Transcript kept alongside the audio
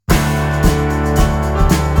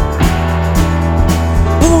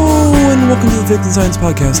Faith and Science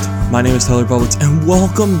Podcast. My name is Tyler Bublitz, and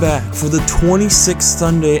welcome back for the 26th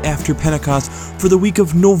Sunday after Pentecost for the week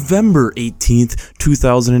of November 18th,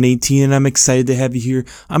 2018, and I'm excited to have you here.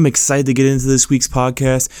 I'm excited to get into this week's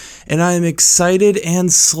podcast, and I am excited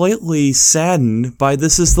and slightly saddened by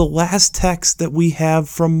this is the last text that we have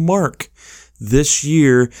from Mark this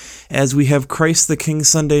year, as we have Christ the King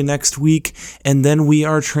Sunday next week, and then we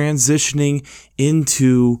are transitioning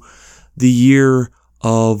into the year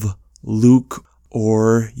of Luke,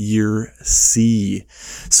 or year C.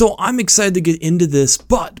 So I'm excited to get into this,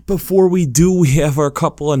 but before we do, we have our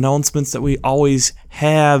couple announcements that we always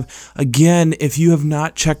have. Again, if you have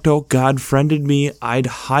not checked out God Friended Me, I'd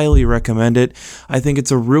highly recommend it. I think it's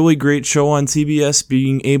a really great show on CBS,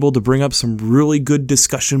 being able to bring up some really good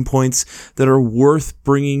discussion points that are worth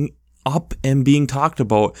bringing up and being talked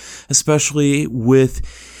about, especially with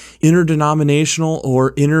interdenominational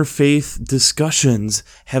or interfaith discussions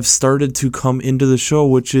have started to come into the show,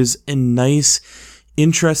 which is a nice,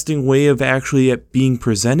 interesting way of actually it being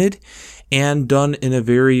presented and done in a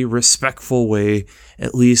very respectful way.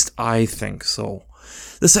 At least I think so.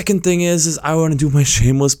 The second thing is I want to do my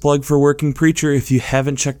shameless plug for Working Preacher. If you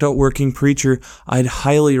haven't checked out Working Preacher, I'd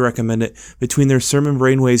highly recommend it. Between their Sermon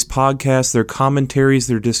Brainwaves podcast, their commentaries,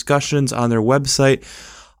 their discussions on their website,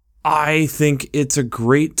 I think it's a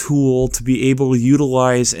great tool to be able to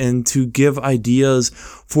utilize and to give ideas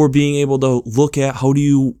for being able to look at how do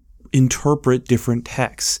you interpret different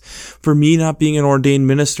texts. For me, not being an ordained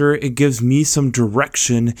minister, it gives me some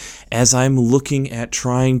direction as I'm looking at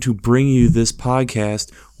trying to bring you this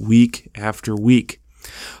podcast week after week.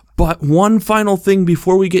 But one final thing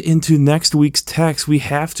before we get into next week's text, we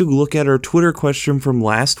have to look at our Twitter question from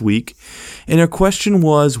last week. And our question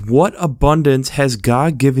was, what abundance has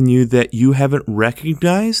God given you that you haven't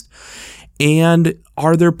recognized? And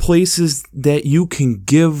are there places that you can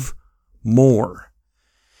give more?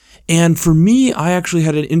 And for me, I actually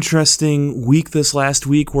had an interesting week this last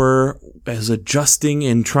week where, as adjusting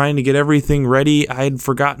and trying to get everything ready, I had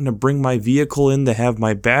forgotten to bring my vehicle in to have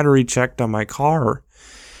my battery checked on my car.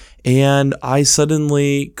 And I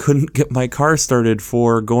suddenly couldn't get my car started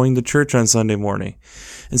for going to church on Sunday morning.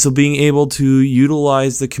 And so being able to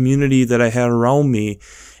utilize the community that I had around me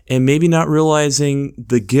and maybe not realizing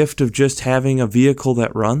the gift of just having a vehicle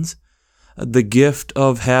that runs, the gift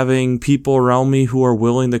of having people around me who are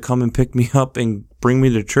willing to come and pick me up and bring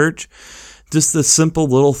me to church, just the simple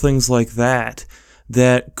little things like that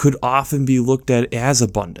could often be looked at as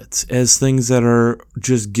abundance, as things that are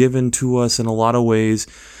just given to us in a lot of ways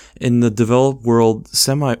in the developed world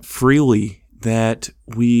semi-freely that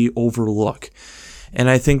we overlook. And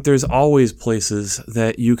I think there's always places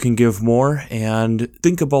that you can give more, and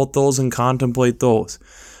think about those and contemplate those.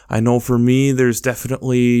 I know for me, there's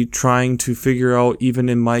definitely trying to figure out, even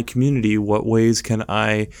in my community, what ways can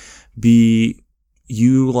I be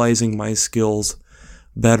utilizing my skills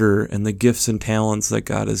better and the gifts and talents that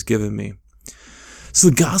God has given me. So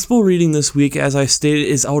the gospel reading this week, as I stated,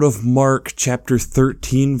 is out of Mark chapter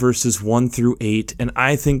 13, verses 1 through 8. And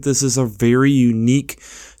I think this is a very unique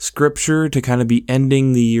scripture to kind of be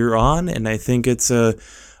ending the year on. And I think it's a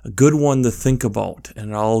good one to think about.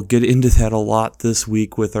 And I'll get into that a lot this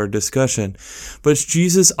week with our discussion. But it's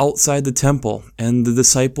Jesus outside the temple, and the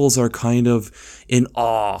disciples are kind of in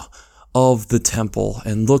awe of the temple,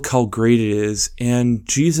 and look how great it is. And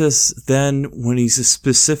Jesus then, when he's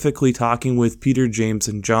specifically talking with Peter, James,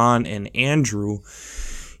 and John, and Andrew,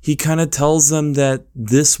 he kind of tells them that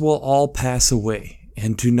this will all pass away,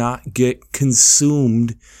 and do not get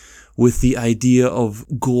consumed with the idea of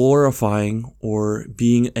glorifying or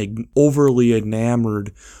being overly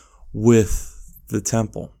enamored with the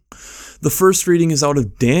temple. The first reading is out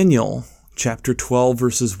of Daniel chapter 12,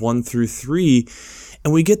 verses 1 through 3,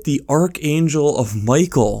 and we get the archangel of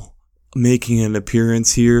Michael making an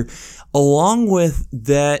appearance here, along with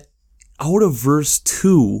that out of verse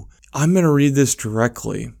 2. I'm going to read this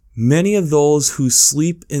directly. Many of those who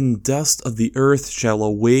sleep in dust of the earth shall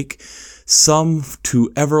awake, some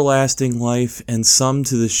to everlasting life, and some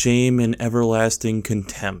to the shame and everlasting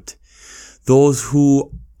contempt. Those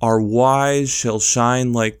who are wise shall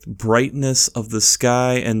shine like brightness of the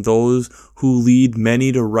sky, and those who lead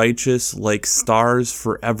many to righteous like stars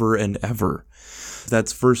forever and ever.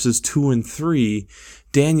 That's verses 2 and 3.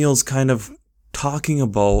 Daniel's kind of talking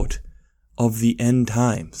about of the end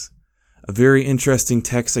times. A very interesting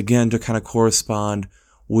text, again, to kind of correspond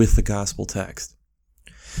with the gospel text.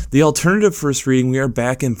 The alternative first reading, we are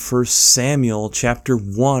back in 1 Samuel chapter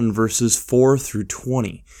 1, verses 4 through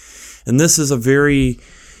 20. And this is a very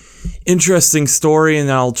Interesting story,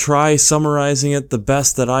 and I'll try summarizing it the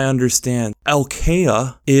best that I understand.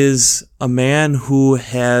 Elkanah is a man who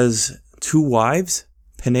has 2 wives,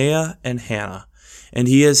 Peninnah and Hannah. And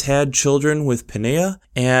he has had children with Peninnah,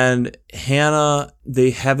 and Hannah,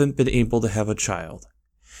 they haven't been able to have a child.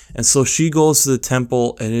 And so she goes to the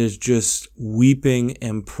temple and is just weeping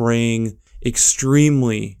and praying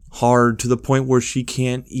extremely hard to the point where she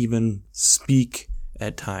can't even speak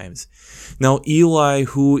at times. Now, Eli,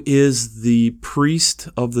 who is the priest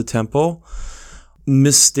of the temple,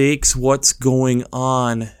 mistakes what's going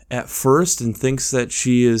on at first and thinks that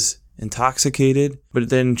she is intoxicated, but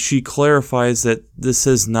then she clarifies that this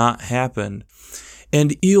has not happened.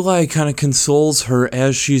 And Eli kind of consoles her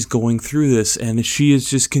as she's going through this, and she is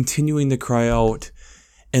just continuing to cry out.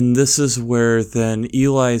 And this is where then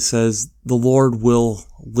Eli says, the Lord will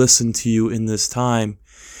listen to you in this time.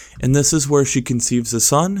 And this is where she conceives a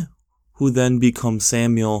son, who then becomes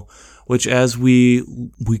Samuel, which as we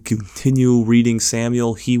continue reading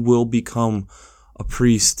Samuel, he will become a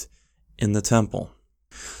priest in the temple.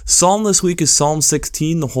 Psalm this week is Psalm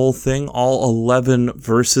 16, the whole thing, all 11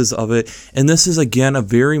 verses of it. And this is, again,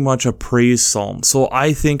 very much a praise psalm. So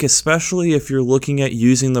I think, especially if you're looking at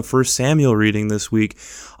using the 1 Samuel reading this week,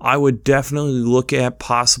 I would definitely look at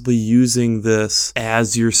possibly using this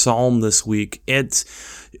as your psalm this week. It's,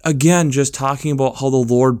 again, just talking about how the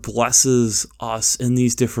Lord blesses us in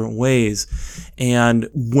these different ways. And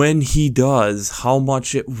when he does, how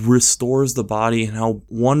much it restores the body and how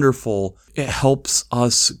wonderful it helps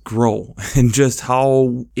us grow, and just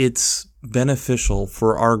how it's beneficial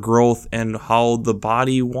for our growth and how the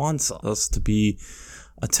body wants us to be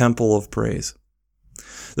a temple of praise.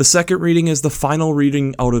 The second reading is the final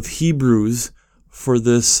reading out of Hebrews for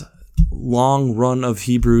this long run of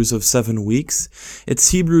Hebrews of 7 weeks.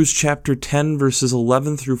 It's Hebrews chapter 10, verses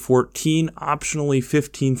 11 through 14, optionally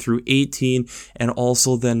 15 through 18, and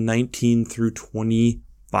also then 19 through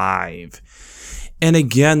 25. And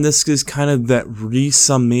again, this is kind of that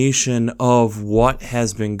resummation of what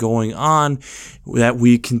has been going on that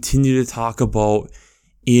we continue to talk about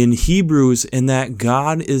in Hebrews, and that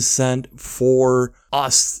God is sent for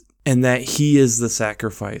us, and that he is the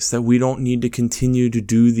sacrifice, that we don't need to continue to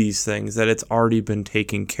do these things, that it's already been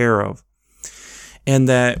taken care of. And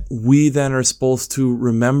that we then are supposed to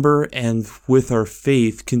remember and with our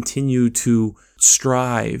faith continue to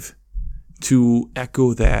strive to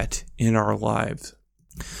echo that in our lives.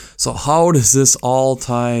 So how does this all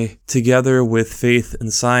tie together with faith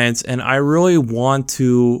and science? And I really want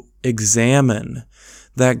to examine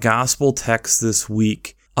that gospel text this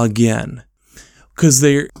week again, because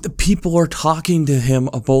the people are talking to him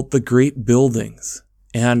about the great buildings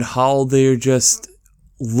and how they're just,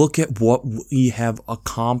 look at what we have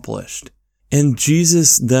accomplished. And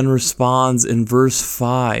Jesus then responds in verse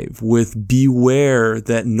 5 with, beware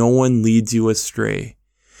that no one leads you astray.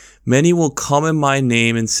 Many will come in my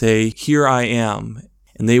name and say, here I am,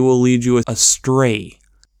 and they will lead you astray,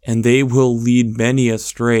 and they will lead many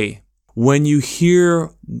astray. When you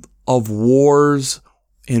hear of wars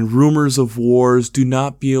and rumors of wars, do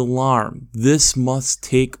not be alarmed. This must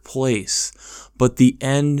take place, but the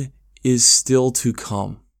end is still to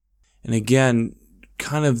come. And again,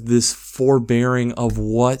 kind of this forbearing of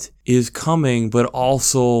what is coming, but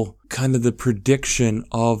also kind of the prediction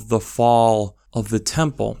of the fall of the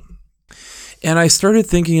temple. And I started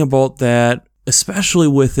thinking about that, especially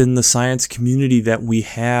within the science community that we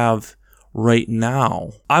have right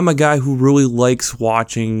now. I'm a guy who really likes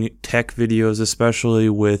watching tech videos, especially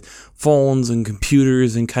with phones and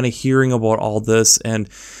computers, and kind of hearing about all this and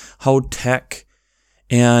how tech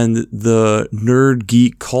and the nerd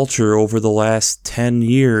geek culture over the last 10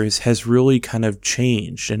 years has really kind of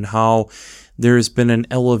changed, and how there's been an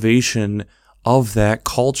elevation of that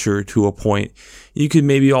culture to a point. You could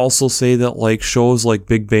maybe also say that like shows like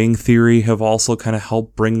Big Bang Theory have also kind of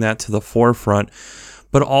helped bring that to the forefront,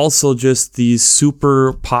 but also just these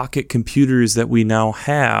super pocket computers that we now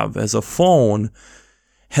have as a phone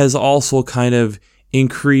has also kind of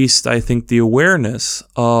increased, I think, the awareness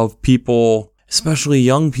of people, especially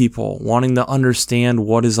young people, wanting to understand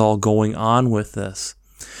what is all going on with this.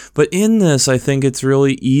 But in this, I think it's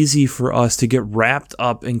really easy for us to get wrapped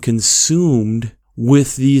up and consumed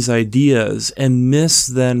with these ideas and miss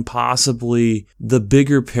then possibly the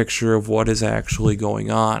bigger picture of what is actually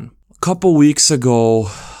going on. A couple weeks ago,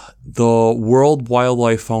 the World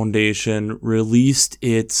Wildlife Foundation released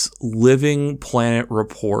its Living Planet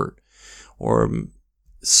report.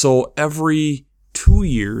 So every 2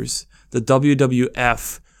 years, the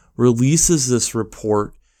WWF releases this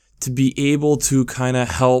report to be able to kind of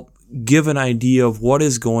help give an idea of what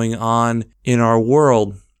is going on in our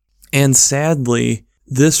world. And sadly,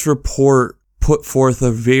 this report put forth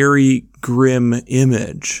a very grim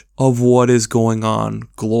image of what is going on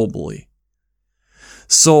globally.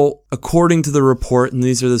 So, according to the report, and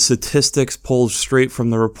these are the statistics pulled straight from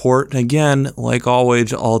the report, and again, like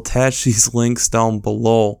always, I'll attach these links down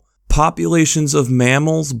below. Populations of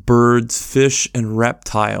mammals, birds, fish, and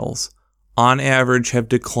reptiles, on average, have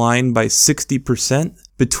declined by 60%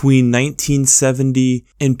 between 1970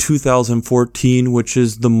 and 2014, which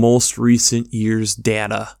is the most recent year's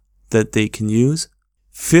data that they can use.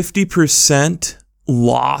 50%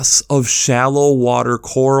 loss of shallow water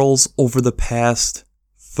corals over the past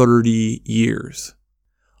 30 years.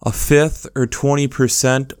 A fifth or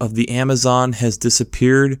 20% of the Amazon has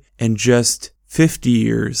disappeared in just 50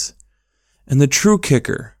 years. And the true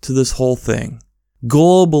kicker to this whole thing,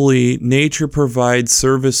 globally, nature provides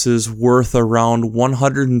services worth around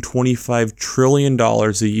 $125 trillion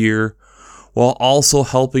a year, while also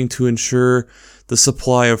helping to ensure the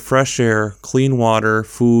supply of fresh air, clean water,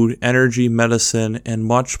 food, energy, medicine, and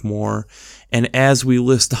much more. And as we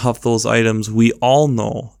list off those items, we all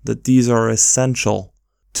know that these are essential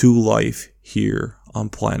to life here on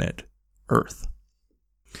planet Earth.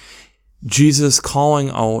 Jesus calling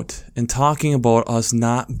out and talking about us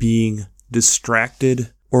not being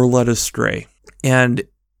distracted or led astray. And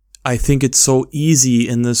I think it's so easy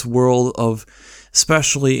in this world of,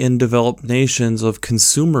 especially in developed nations, of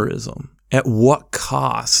consumerism. At what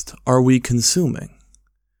cost are we consuming?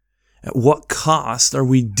 At what cost are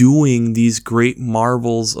we doing these great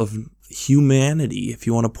marvels of humanity, if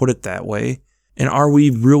you want to put it that way? And are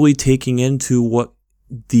we really taking into what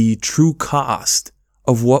the true cost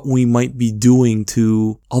of what we might be doing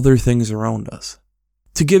to other things around us?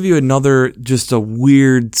 To give you another, just a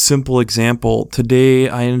weird, simple example, today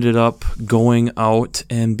I ended up going out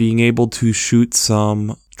and being able to shoot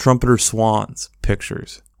some trumpeter swans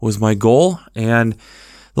pictures was my goal. And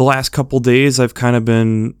the last couple days I've kind of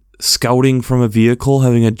been scouting from a vehicle,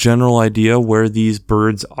 having a general idea where these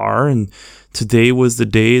birds are. And today was the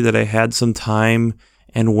day that I had some time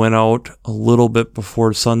and went out a little bit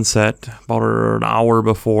before sunset, about an hour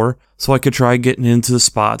before, so I could try getting into the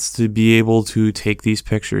spots to be able to take these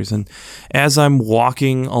pictures. And as I'm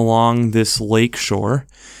walking along this lake shore,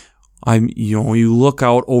 you look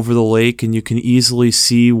out over the lake and you can easily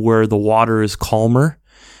see where the water is calmer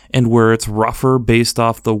and where it's rougher based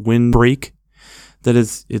off the windbreak that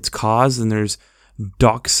it's caused. And there's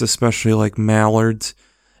ducks, especially like mallards,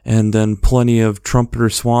 and then plenty of trumpeter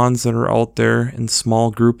swans that are out there in small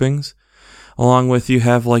groupings. Along with, you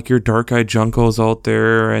have like your dark-eyed juncos out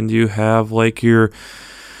there, and you have like your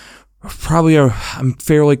I'm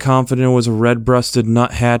fairly confident it was a red-breasted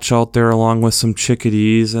nuthatch out there, along with some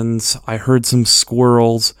chickadees, and I heard some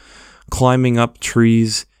squirrels climbing up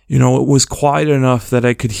trees. It was quiet enough that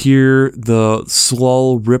I could hear the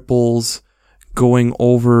slow ripples going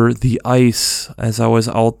over the ice as I was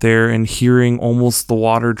out there, and hearing almost the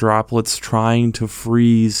water droplets trying to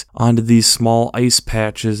freeze onto these small ice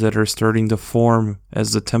patches that are starting to form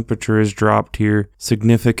as the temperature has dropped here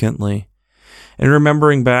significantly. And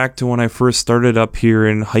remembering back to when I first started up here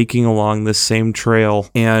and hiking along this same trail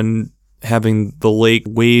and having the lake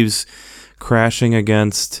waves crashing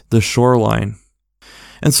against the shoreline.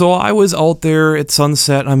 And so I was out there at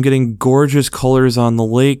sunset, and I'm getting gorgeous colors on the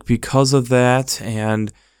lake because of that,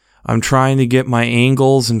 and I'm trying to get my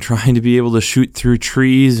angles and trying to be able to shoot through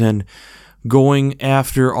trees and going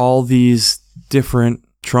after all these different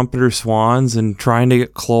trumpeter swans and trying to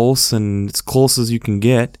get close, and as close as you can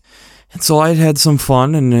get. And so I had some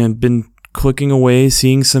fun and had been clicking away,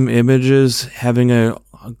 seeing some images, having a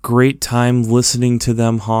great time listening to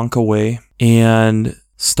them honk away, and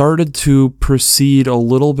started to proceed a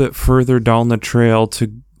little bit further down the trail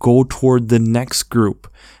to go toward the next group.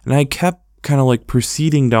 And I kept kind of like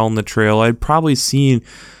proceeding down the trail. I'd probably seen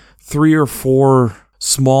 3 or 4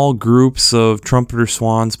 small groups of trumpeter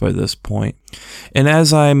swans by this point. And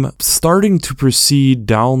as I'm starting to proceed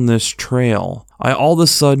down this trail, I all of a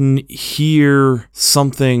sudden hear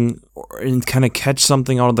something and kind of catch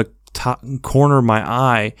something out of the top corner of my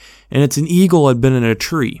eye. And it's an eagle had been in a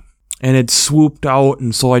tree. And it swooped out,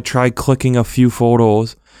 and so I tried clicking a few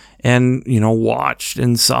photos and, watched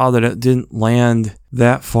and saw that it didn't land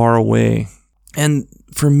that far away. And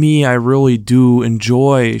for me, I really do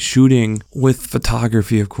enjoy shooting with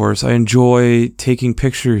photography, of course. I enjoy taking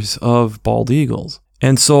pictures of bald eagles.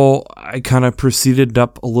 And so I kind of proceeded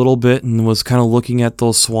up a little bit and was kind of looking at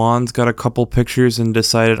those swans, got a couple pictures, and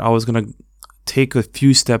decided I was going to take a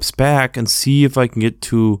few steps back and see if I can get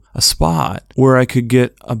to a spot where I could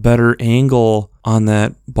get a better angle on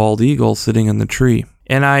that bald eagle sitting in the tree.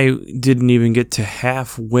 And I didn't even get to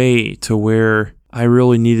halfway to where I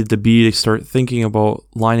really needed to be to start thinking about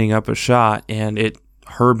lining up a shot, and it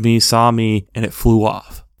heard me, saw me, and it flew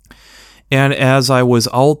off. And as I was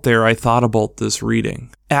out there, I thought about this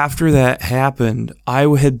reading. After that happened, I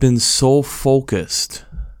had been so focused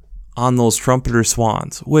on those trumpeter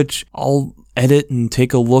swans, which I'll edit and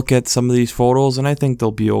take a look at some of these photos, and I think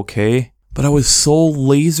they'll be okay. But I was so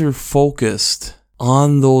laser focused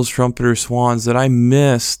on those trumpeter swans that I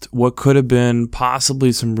missed what could have been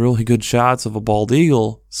possibly some really good shots of a bald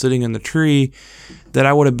eagle sitting in the tree that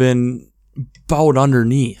I would have been bowed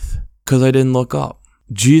underneath because I didn't look up.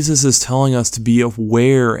 Jesus is telling us to be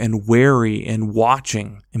aware and wary and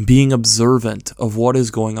watching and being observant of what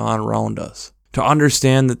is going on around us. To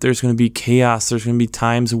understand that there's going to be chaos, there's going to be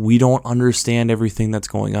times we don't understand everything that's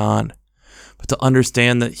going on. But to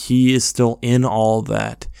understand that He is still in all of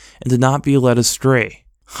that and to not be led astray.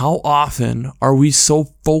 How often are we so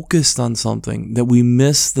focused on something that we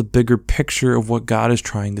miss the bigger picture of what God is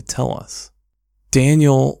trying to tell us?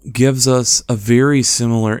 Daniel gives us a very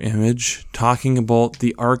similar image, talking about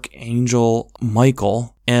the archangel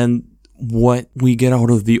Michael and what we get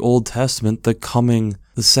out of the Old Testament, the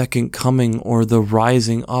second coming, or the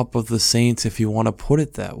rising up of the saints, if you want to put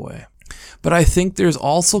it that way. But I think there's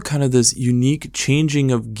also kind of this unique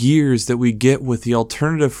changing of gears that we get with the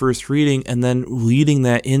alternative first reading and then leading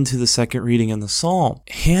that into the second reading in the Psalm.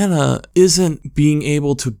 Hannah isn't being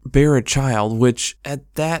able to bear a child, which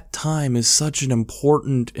at that time is such an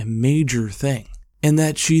important and major thing. And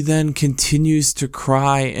that she then continues to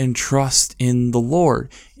cry and trust in the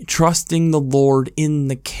Lord, trusting the Lord in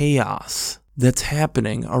the chaos that's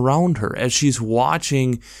happening around her as she's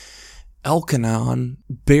watching Elkanah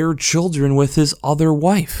bear children with his other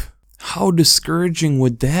wife. How discouraging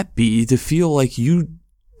would that be to feel like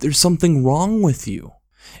there's something wrong with you?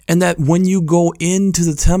 And that when you go into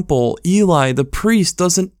the temple, Eli, the priest,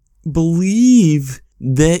 doesn't believe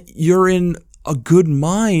that you're in a good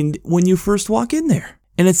mind when you first walk in there.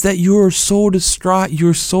 And it's that you are so distraught,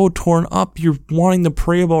 you're so torn up, you're wanting to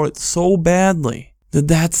pray about it so badly that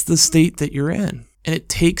that's the state that you're in. And it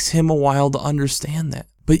takes him a while to understand that.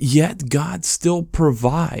 But yet God still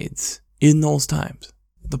provides in those times.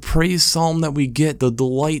 The praise psalm that we get, the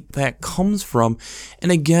delight that comes from,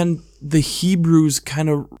 and again, the Hebrews kind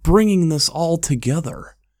of bringing this all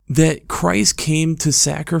together. That Christ came to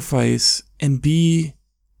sacrifice and be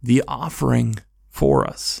the offering for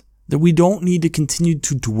us. That we don't need to continue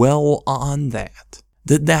to dwell on that.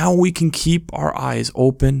 That now we can keep our eyes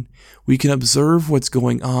open, we can observe what's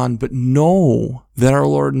going on, but know that our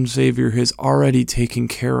Lord and Savior has already taken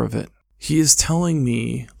care of it. He is telling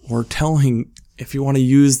me, or telling, if you want to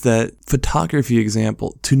use that photography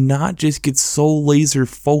example, to not just get so laser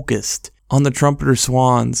focused on the trumpeter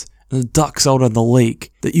swans and the ducks out on the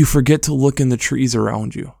lake that you forget to look in the trees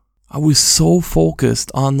around you. I was so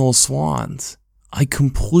focused on those swans, I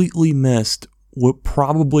completely missed what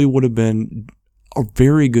probably would have been a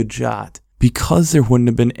very good shot because there wouldn't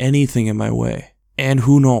have been anything in my way. And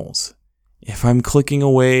who knows? If I'm clicking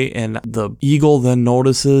away and the eagle then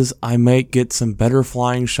notices, I might get some better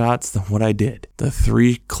flying shots than what I did. The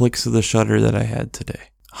 3 clicks of the shutter that I had today.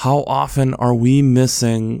 How often are we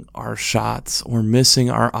missing our shots or missing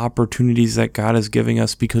our opportunities that God is giving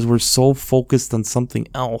us because we're so focused on something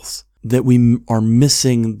else that we are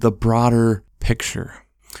missing the broader picture?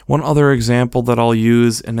 One other example that I'll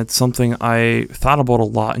use, and it's something I thought about a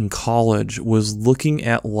lot in college, was looking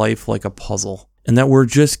at life like a puzzle. And that we're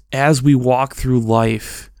just, as we walk through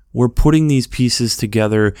life, we're putting these pieces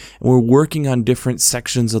together and we're working on different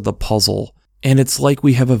sections of the puzzle. And it's like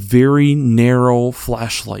we have a very narrow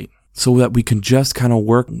flashlight so that we can just kind of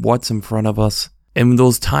work what's in front of us. And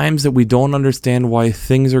those times that we don't understand why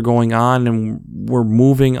things are going on and we're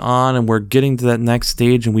moving on and we're getting to that next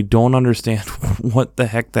stage and we don't understand what the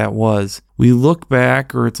heck that was, we look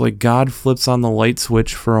back, or it's like God flips on the light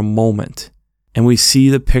switch for a moment and we see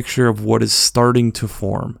the picture of what is starting to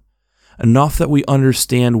form. Enough that we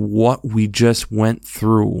understand what we just went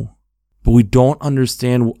through, but we don't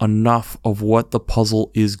understand enough of what the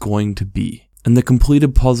puzzle is going to be. And the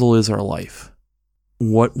completed puzzle is our life.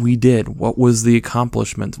 What we did, what was the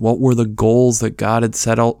accomplishment, what were the goals that God had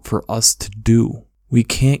set out for us to do. We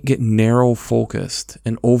can't get narrow focused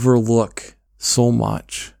and overlook so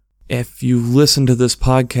much. If you've listened to this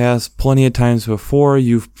podcast plenty of times before,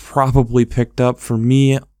 you've probably picked up, for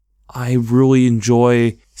me, I really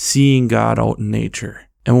enjoy seeing God out in nature.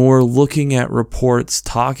 And when we're looking at reports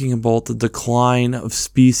talking about the decline of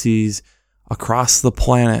species across the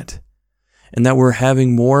planet, and that we're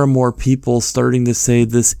having more and more people starting to say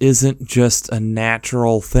this isn't just a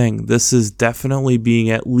natural thing. This is definitely being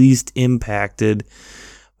at least impacted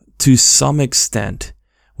to some extent,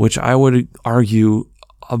 which I would argue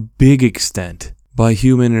a big extent, by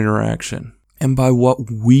human interaction and by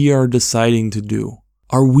what we are deciding to do.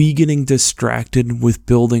 Are we getting distracted with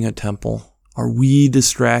building a temple? Are we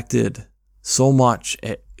distracted so much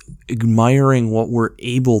at admiring what we're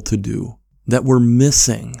able to do that we're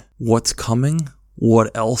missing what's coming?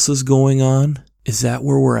 What else is going on? Is that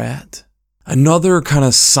where we're at? Another kind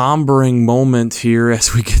of sombering moment here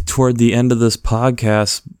as we get toward the end of this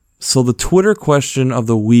podcast. So the Twitter question of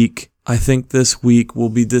the week, I think this week we'll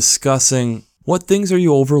be discussing what things are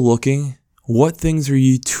you overlooking? What things are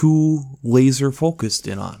you too laser focused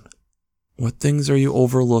in on? What things are you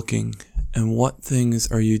overlooking? And what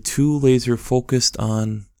things are you too laser focused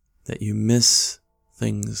on that you miss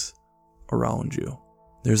things around you?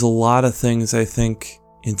 There's a lot of things, I think,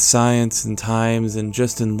 in science and times and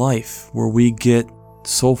just in life where we get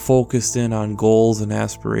so focused in on goals and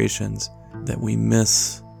aspirations that we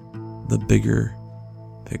miss the bigger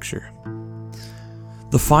picture.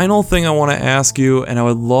 The final thing I want to ask you, and I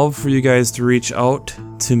would love for you guys to reach out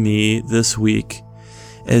to me this week,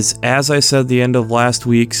 is, as I said at the end of last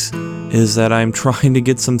week's, is that I'm trying to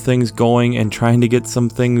get some things going and trying to get some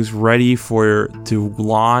things ready to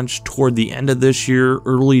launch toward the end of this year,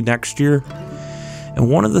 early next year. And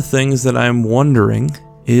one of the things that I'm wondering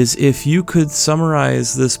is if you could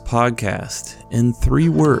summarize this podcast in 3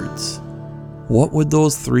 words, what would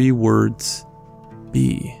those 3 words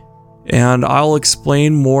be? And I'll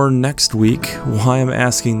explain more next week why I'm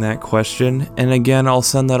asking that question. And again, I'll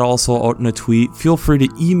send that also out in a tweet. Feel free to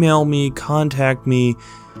email me, contact me,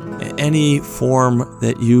 any form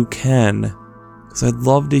that you can, because I'd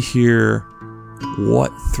love to hear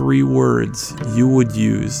what 3 words you would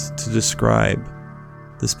use to describe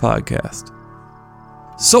this podcast.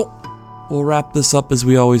 So, we'll wrap this up as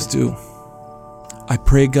we always do. I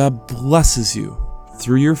pray God blesses you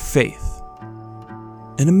through your faith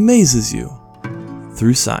and amazes you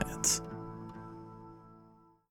through science.